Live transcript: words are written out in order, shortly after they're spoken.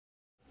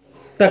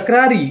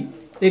तक्रारी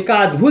एका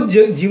अद्भुत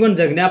जीवन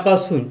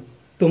जगण्यापासून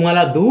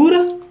तुम्हाला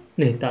दूर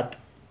नेतात.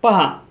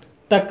 पहा,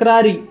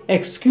 तक्रारी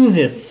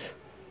एक्सक्यूजेस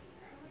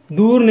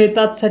दूर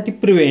नेतात साठी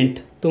प्रिव्हेंट,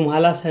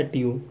 तुम्हाला साठी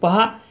यू.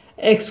 पहा,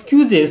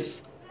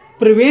 excuses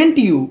prevent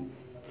you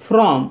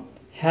from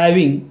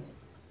having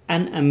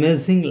an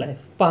amazing life.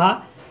 पहा,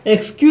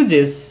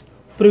 excuses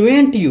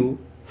prevent you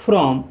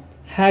from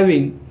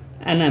having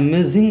an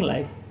amazing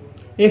life.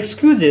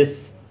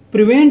 Excuses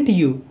prevent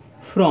you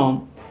from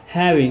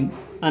having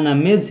an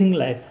amazing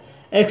life.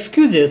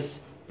 Excuses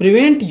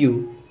prevent you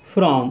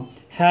from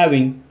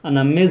having an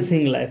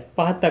amazing life.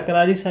 पहा,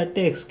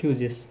 तक्रारीसाठी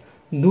excuses,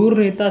 दूर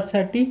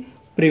नेतासाठी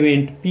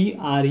prevent,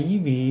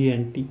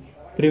 PREVENT,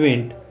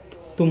 prevent,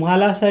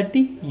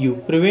 तुम्हालासाठी you,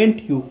 prevent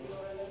you,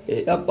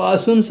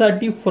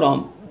 पासूनसाठी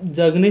from,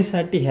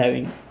 जगण्यासाठी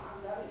having,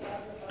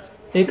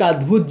 एक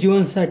अद्भुत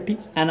जीवनसाठी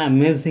an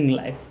amazing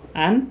life,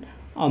 an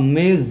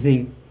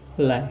amazing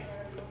life.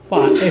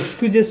 पहा,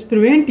 excuses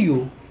prevent you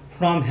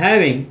from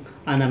having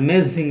an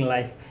amazing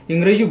life.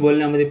 इंग्रजी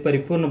बोलण्यामध्ये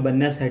परिपूर्ण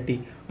बनण्यासाठी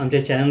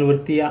आमच्या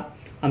चॅनलवरती या.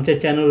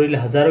 आमच्या चॅनलवरील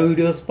हजारो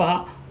व्हिडिओज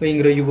पहा व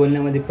इंग्रजी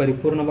बोलण्यामध्ये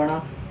परिपूर्ण बना.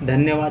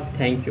 धन्यवाद.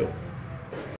 थँक्यू.